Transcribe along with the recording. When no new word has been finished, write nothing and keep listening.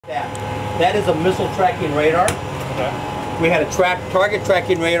That is a missile tracking radar. Okay. We had a target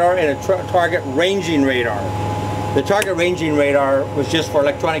tracking radar and a target ranging radar. The target ranging radar was just for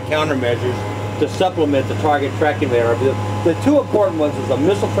electronic countermeasures to supplement the target tracking radar. The two important ones is the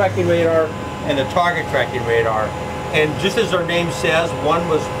missile tracking radar and the target tracking radar. And just as their name says, one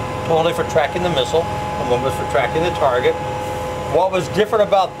was totally for tracking the missile and one was for tracking the target. What was different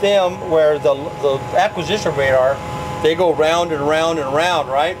about them, where the acquisition radar, they go round and round and round,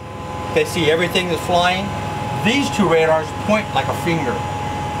 right? They see everything that's flying. These two radars point like a finger.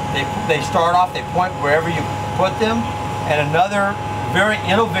 They start off, they point wherever you put them. And another very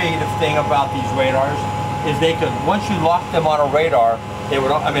innovative thing about these radars is they could, once you lock them on a radar, they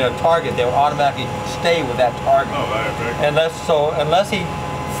would, I mean a target, they would automatically stay with that target. Oh, right. Unless he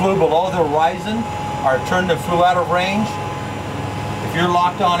flew below the horizon or turned and flew out of range, if you're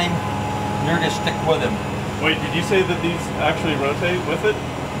locked on him, you're just stick with him. Wait, did you say that these actually rotate with it?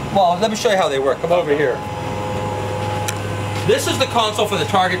 Well, let me show you how they work. Come over here. This is the console for the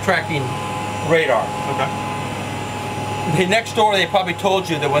target tracking radar. Okay. Next door, they probably told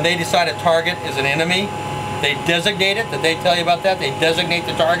you that when they decide a target is an enemy, they designate it. Did they tell you about that? They designate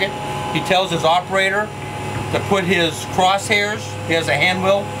the target. He tells his operator to put his crosshairs, he has a hand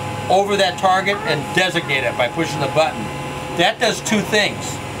wheel, over that target and designate it by pushing the button. That does two things.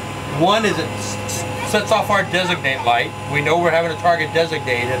 One is it sets off our designate light. We know we're having a target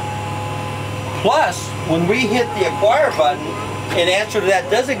designated. Plus, when we hit the acquire button in answer to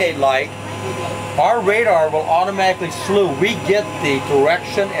that designate light, our radar will automatically slew. We get the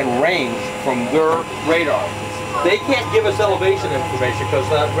direction and range from their radar. They can't give us elevation information because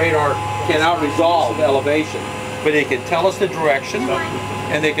that radar cannot resolve elevation, but they can tell us the direction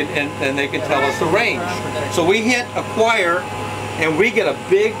and they can tell us the range. So we hit acquire and we get a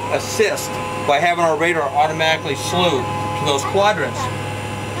big assist by having our radar automatically slew to those quadrants.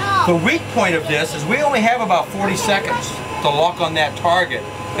 The weak point of this is we only have about 40 seconds to lock on that target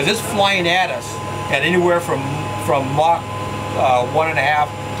because it's flying at us at anywhere from Mach 1.5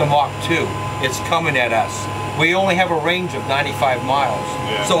 to Mach 2. It's coming at us. We only have a range of 95 miles.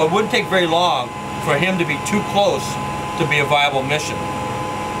 Yeah. So it wouldn't take very long for him to be too close to be a viable mission.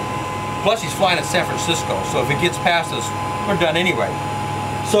 Plus he's flying at San Francisco, so if it gets past us, we're done anyway.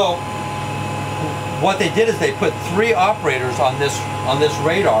 So what they did is they put 3 operators on this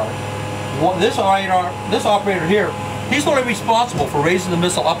radar. This operator here, he's only responsible for raising the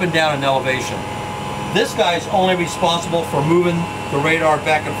missile up and down in elevation. This guy's only responsible for moving the radar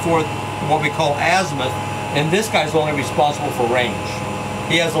back and forth in what we call azimuth, and this guy's only responsible for range.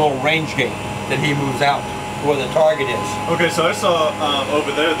 He has a little range gate that he moves out where the target is. Okay, so I saw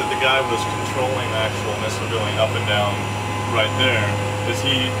over there that the guy was controlling the actual missile going up and down right there. There's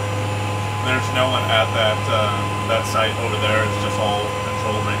no one at that site over there, it's just all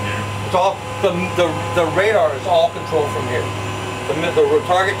controlled right here? It's all, the radar is all controlled from here. The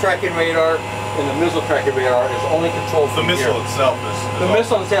target tracking radar and the missile tracking radar is only controlled from here. The missile itself is the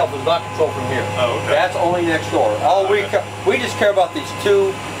missile itself is not controlled from here. Oh, okay. That's only next door. We just care about these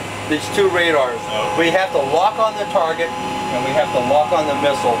two radars. Oh. We have to lock on the target and we have to lock on the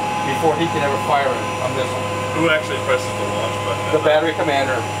missile before he can ever fire a missile. Who actually presses the launch button? The battery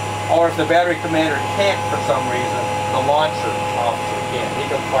commander. Or if the battery commander can't for some reason, the launcher officer can. He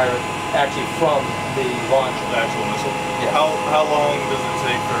can fire it actually from the launcher. The actual missile? Yeah. How long does it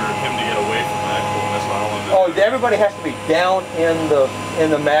take for him to get away from the actual missile? How long everybody has to be down in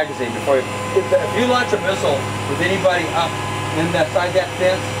the magazine before you. If you launch a missile with anybody up inside that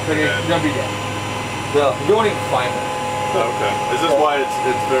fence, they'll be dead. You won't even find them. Okay. Is this why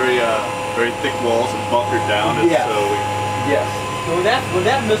it's very very thick walls and bunkered down? Yes. Yes. When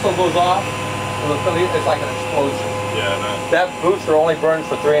that missile goes off, it's like an explosion. Yeah. That booster only burns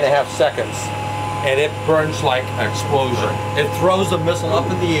for 3.5 seconds, and it burns like an explosion. It throws the missile up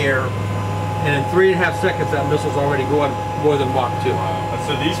in the air, and in 3.5 seconds, that missile's already going more than Mach 2.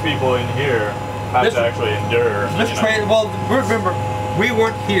 So these people in here have to actually endure. Well, remember, we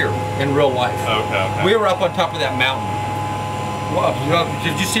weren't here in real life. Okay. We were up on top of that mountain.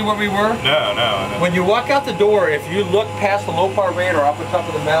 Did you see where we were? No. When you walk out the door, if you look past the low power radar up on top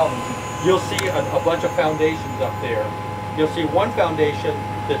of the mountain, you'll see a bunch of foundations up there. You'll see one foundation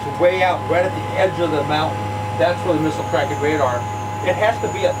that's way out right at the edge of the mountain. That's where the missile tracking radar. It has to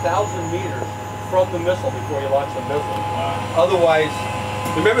be 1,000 meters from the missile before you launch the missile. Wow. Otherwise,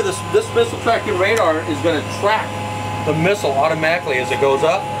 remember this missile tracking radar is going to track the missile automatically as it goes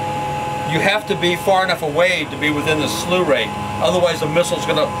up. You have to be far enough away to be within the slew rate. Otherwise, the missile's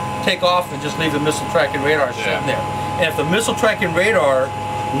going to take off and just leave the missile tracking radar sitting there. And if the missile tracking radar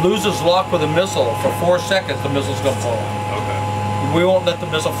loses lock with a missile for 4 seconds, the missile's going to blow up. Okay. we won't let the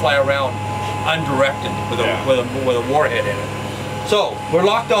missile fly around undirected with a warhead in it. So we're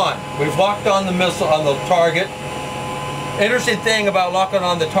locked on. We've locked on the missile on the target. Interesting thing about locking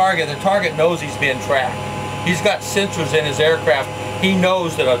on the target knows he's being tracked. He's got sensors in his aircraft. He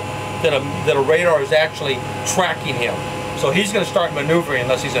knows that a radar is actually tracking him. So he's going to start maneuvering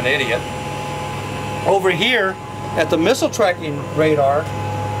unless he's an idiot. Over here at the missile tracking radar,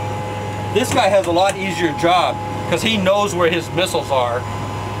 this guy has a lot easier job because he knows where his missiles are.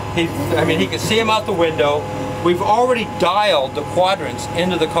 He can see them out the window. We've already dialed the quadrants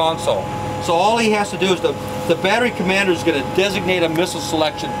into the console. So all he has to do is the battery commander is going to designate a missile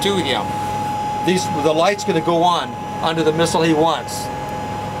selection to him. The light's going to go on under the missile he wants.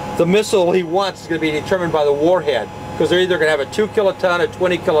 The missile he wants is going to be determined by the warhead, because they're either going to have a 2 kiloton, a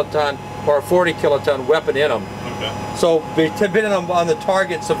 20 kiloton, or a 40 kiloton weapon in them. Okay. So depending on the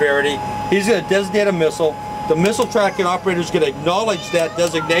target severity, he's going to designate a missile. The missile tracking operator is going to acknowledge that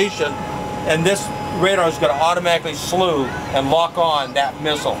designation, and this radar is going to automatically slew and lock on that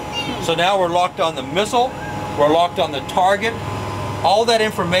missile. So now we're locked on the missile, we're locked on the target. All that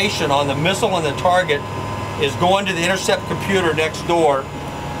information on the missile and the target is going to the intercept computer next door.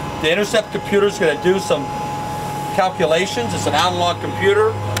 The intercept computer is going to do some calculations. It's an analog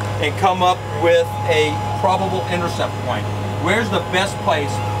computer, and come up with a probable intercept point. Where's the best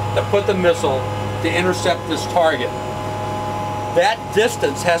place to put the missile to intercept this target? That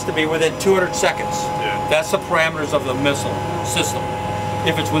distance has to be within 200 seconds. Yeah. That's the parameters of the missile system.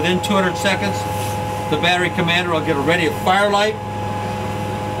 If it's within 200 seconds, the battery commander will get a ready firelight.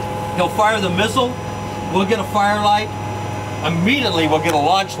 He'll fire the missile, we'll get a firelight. Immediately we'll get a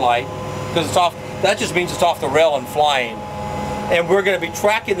launch light, because it's off. That just means it's off the rail and flying. And we're going to be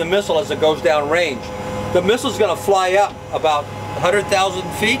tracking the missile as it goes down range. The missile's going to fly up about 100,000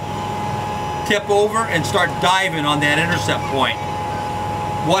 feet, tip over, and start diving on that intercept point.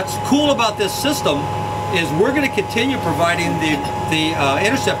 What's cool about this system is we're going to continue providing the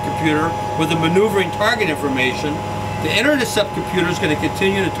intercept computer with the maneuvering target information. The intercept computer is going to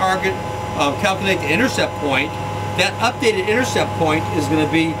continue to target, calculate the intercept point. That updated intercept point is going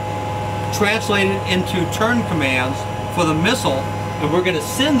to be translated into turn commands for the missile, and we're going to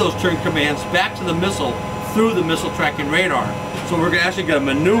send those turn commands back to the missile through the missile tracking radar. So we're actually going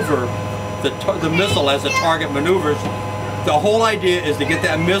to maneuver the missile as the target maneuvers. The whole idea is to get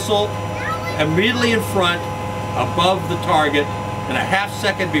that missile immediately in front, above the target, and a half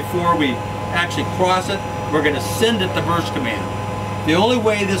second before we actually cross it, we're going to send it the burst command. The only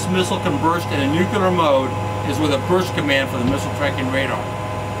way this missile can burst in a nuclear mode is with a burst command for the missile tracking radar.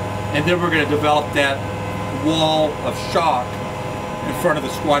 And then we're going to develop that wall of shock in front of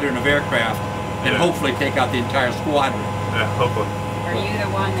the squadron of aircraft and hopefully take out the entire squadron. Yeah, hopefully. Are you the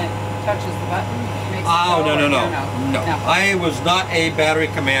one that touches the button? Oh, no. I was not a battery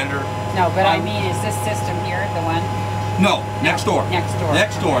commander. No, but I mean, is this system here the one? No, next door. Next door.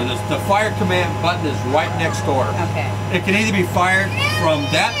 Next door. The fire command button is right next door. Okay. It can either be fired from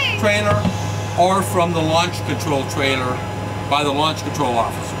that trailer or from the launch control trailer by the launch control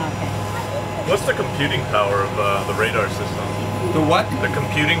officer. Okay. What's the computing power of the radar system? The what? The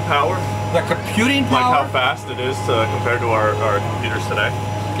computing power? The computing power? Like how fast it is compared to our computers today?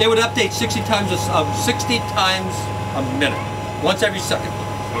 It would update 60 times a minute, once every second.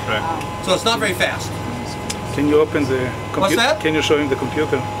 Okay. So it's not very fast. Can you open the computer? What's that? Can you show him the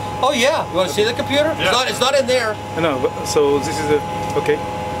computer? Oh yeah, you want to see the computer? Yeah. It's not in there. No, so this is the, okay.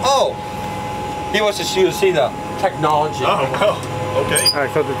 Oh, he wants to see the technology. Oh, wow. Okay. I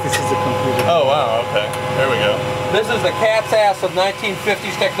thought that this is the computer. Oh, wow. Okay. There we go. This is the cat's ass of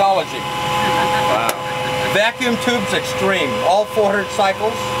 1950s technology. Wow. Vacuum tubes extreme, all 400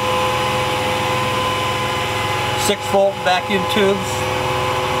 cycles. 6-volt vacuum tubes.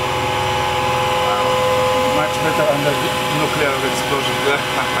 Much better under nuclear explosion.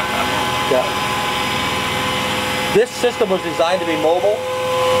 Yeah. This system was designed to be mobile.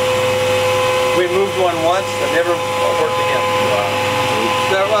 We moved one once and never worked again. Wow.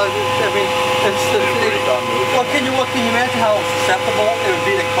 I mean, well, can you imagine how susceptible it would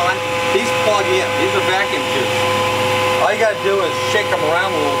be to these plug in? These are vacuum tubes. All you got to do is shake them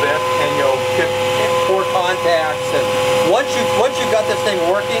around a little bit, and you'll get poor contacts. And once you got this thing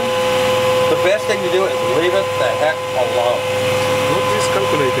working, the best thing to do is leave it the heck alone. What is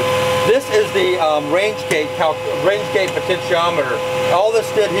calculated? This is the range gate potentiometer. All this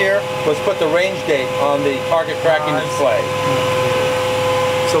did here was put the range gate on the target tracking display.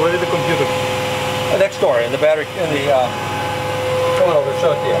 So where is the computer? Next door, in the battery, come on over,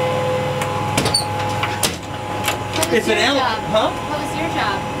 show it to you. What was your job? Huh? What was your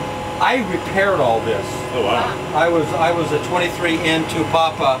job? I repaired all this. Oh wow. I was a 23 into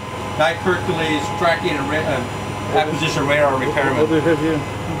Papa, Night Hercules tracking and acquisition radar What do repairman. you have here?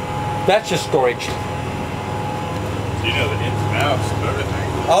 That's just storage. So you know the ins and outs of everything.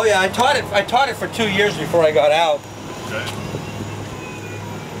 Oh yeah, I taught it for 2 years before I got out. Okay.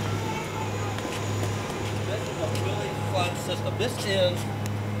 This is a really fun system. This is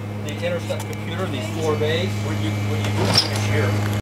the intercept computer, these 4 bays. When you move this here,